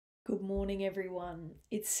Good morning, everyone.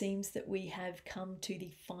 It seems that we have come to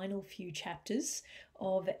the final few chapters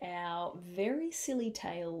of our very silly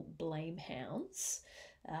tale, Blamehounds.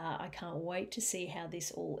 I can't wait to see how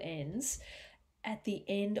this all ends. At the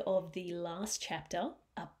end of the last chapter,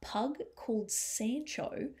 a pug called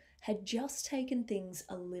Sancho had just taken things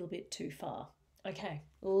a little bit too far. Okay,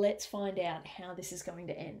 let's find out how this is going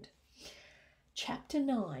to end. Chapter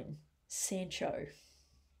 9, Sancho.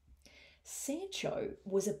 Sancho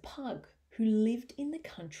was a pug who lived in the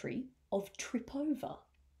country of Tripova.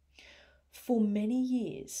 For many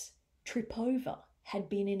years, Tripova had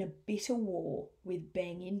been in a bitter war with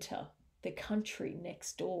Banginter, the country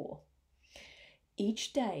next door.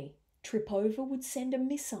 Each day, Tripova would send a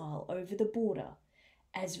missile over the border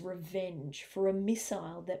as revenge for a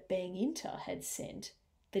missile that Banginter had sent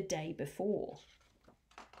the day before.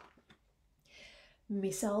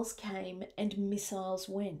 Missiles came and missiles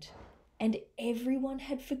went, and everyone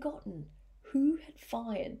had forgotten who had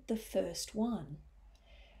fired the first one.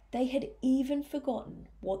 They had even forgotten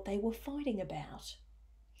what they were fighting about.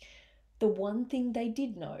 The one thing they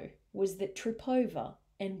did know was that Tripova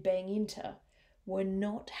and Banginter were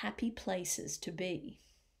not happy places to be.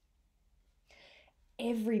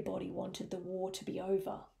 Everybody wanted the war to be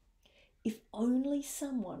over. If only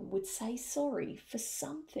someone would say sorry for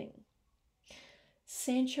something.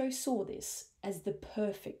 Sancho saw this as the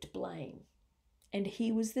perfect blame, and he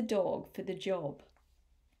was the dog for the job.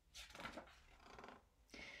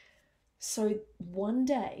 So one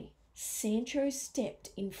day, Sancho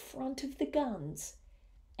stepped in front of the guns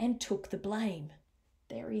and took the blame.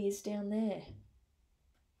 There he is down there.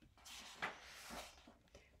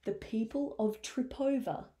 The people of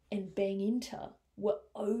Tripova and Banginter were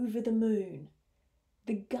over the moon.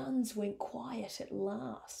 The guns went quiet at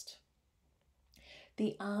last.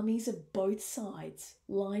 The armies of both sides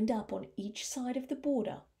lined up on each side of the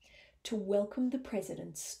border to welcome the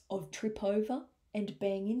presidents of Tripova and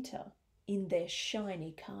Banginter in their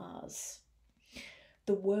shiny cars.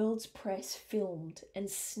 The world's press filmed and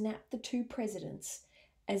snapped the two presidents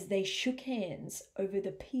as they shook hands over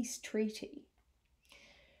the peace treaty.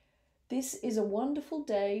 "This is a wonderful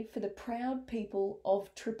day for the proud people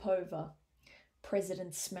of Tripova,"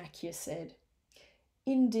 President Smakia said.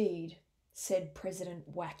 "Indeed," said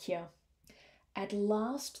President Wakia. "At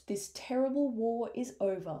last this terrible war is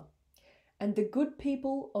over, and the good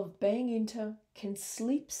people of Banginter can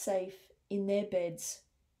sleep safe in their beds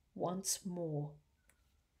once more."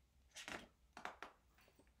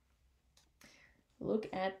 Look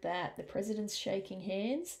at that. The president's shaking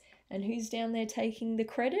hands, and who's down there taking the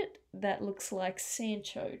credit? That looks like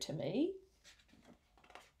Sancho to me.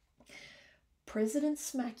 President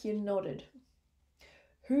Smakia nodded.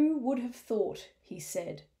 "Who would have thought," he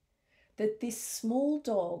said, "that this small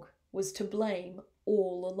dog was to blame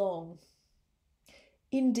all along?"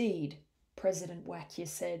 "Indeed," President Wakia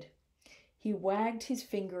said. He wagged his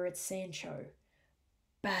finger at Sancho.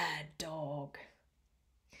 "Bad dog."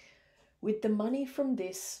 With the money from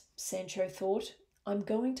this, Sancho thought, "I'm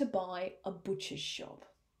going to buy a butcher's shop."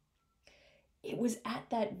 It was at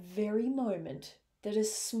that very moment that a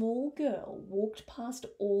small girl walked past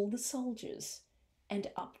all the soldiers and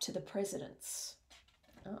up to the presidents.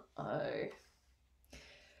 Uh-oh.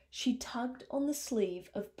 She tugged on the sleeve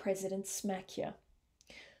of President Smakia.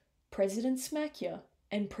 President Smakia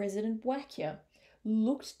and President Wakia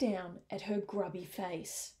looked down at her grubby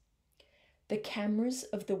face. The cameras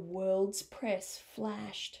of the world's press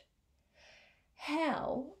flashed.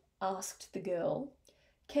 "How," asked the girl,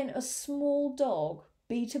 "can a small dog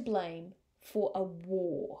be to blame for a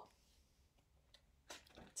war?"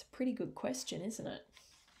 It's a pretty good question, isn't it?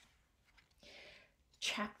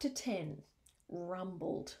 Chapter 10,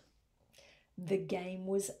 Rumbled. The game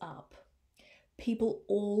was up. People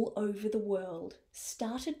all over the world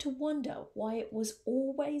started to wonder why it was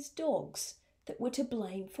always dogs that were to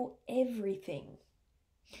blame for everything.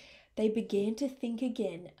 They began to think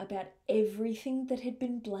again about everything that had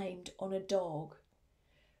been blamed on a dog.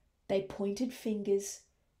 They pointed fingers,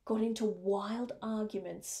 got into wild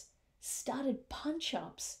arguments, started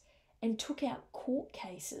punch-ups, and took out court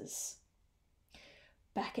cases.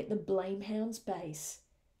 Back at the Blamehounds base,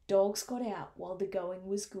 dogs got out while the going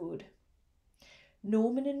was good.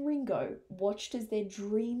 Norman and Ringo watched as their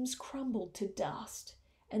dreams crumbled to dust,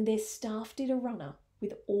 and their staff did a runner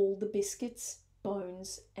with all the biscuits,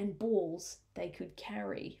 bones, and balls they could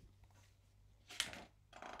carry.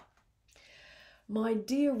 "My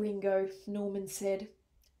dear Ringo," Norman said,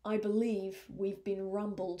 "I believe we've been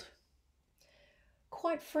rumbled."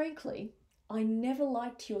 "Quite frankly, I never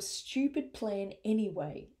liked your stupid plan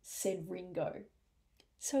anyway," said Ringo.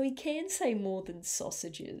 So he can say more than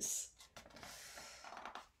sausages.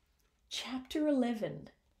 Chapter 11.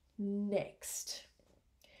 Next.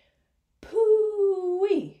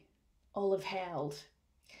 Pooey! Olive howled.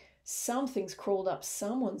 Something's crawled up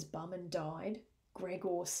someone's bum and died,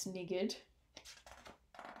 Gregor sniggered.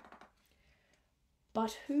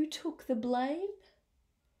 But who took the blame?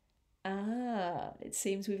 Ah, it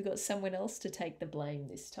seems we've got someone else to take the blame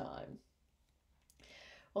this time.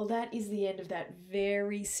 Well, that is the end of that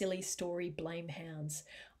very silly story, Blamehounds.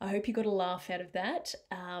 I hope you got a laugh out of that.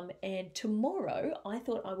 And tomorrow, I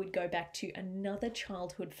thought I would go back to another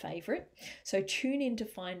childhood favourite. So tune in to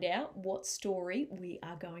find out what story we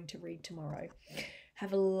are going to read tomorrow.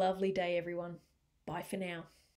 Have a lovely day, everyone. Bye for now.